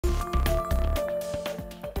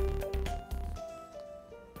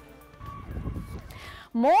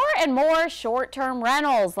More and more short-term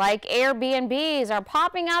rentals like Airbnbs are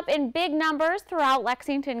popping up in big numbers throughout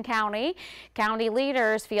Lexington County. County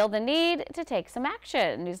leaders feel the need to take some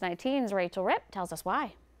action. News 19's Rachel Ripp tells us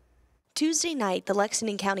why. Tuesday night, the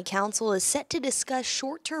Lexington County Council is set to discuss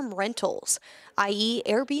short-term rentals, i.e.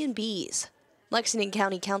 Airbnbs. Lexington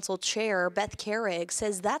County Council Chair Beth Carrig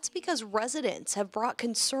says that's because residents have brought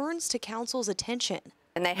concerns to Council's attention.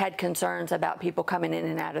 And they had concerns about people coming in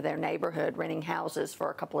and out of their neighborhood, renting houses for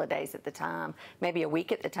a couple of days at the time, maybe a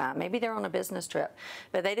week at the time. Maybe they're on a business trip,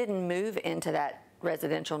 but they didn't move into that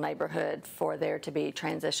residential neighborhood for there to be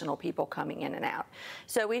transitional people coming in and out.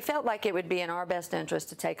 So we felt like it would be in our best interest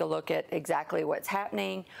to take a look at exactly what's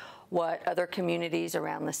happening, what other communities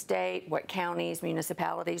around the state, what counties,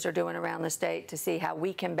 municipalities are doing around the state to see how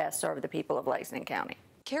we can best serve the people of Lexington County.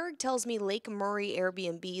 Carrig tells me Lake Murray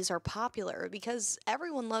Airbnbs are popular because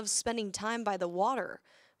everyone loves spending time by the water,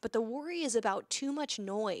 but the worry is about too much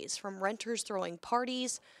noise from renters throwing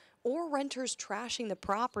parties or renters trashing the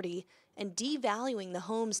property and devaluing the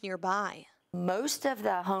homes nearby. Most of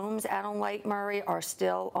the homes out on Lake Murray are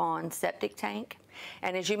still on septic tank.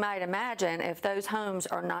 And as you might imagine, if those homes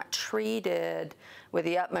are not treated with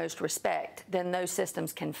the utmost respect, then those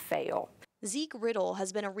systems can fail. Zeke Riddle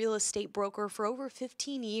has been a real estate broker for over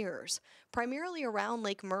 15 years, primarily around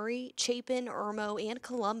Lake Murray, Chapin, Irmo, and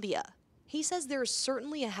Columbia. He says there's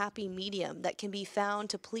certainly a happy medium that can be found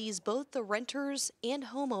to please both the renters and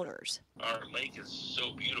homeowners. Our lake is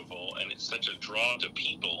so beautiful and it's such a draw to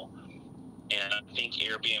people, and I think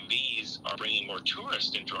Airbnbs are bringing more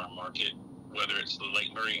tourists into our market, whether it's the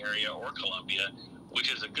Lake Murray area or Columbia,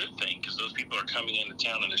 which is a good thing because those people are coming into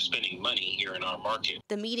town and they're spending money here in our market.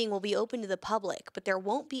 The meeting will be open to the public, but there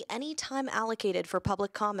won't be any time allocated for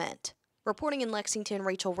public comment. Reporting in Lexington,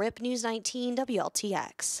 Rachel Ripp, News 19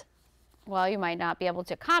 WLTX. Well, you might not be able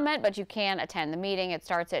to comment, but you can attend the meeting. It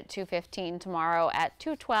starts at 2:15 tomorrow at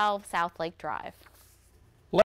 212 South Lake Drive.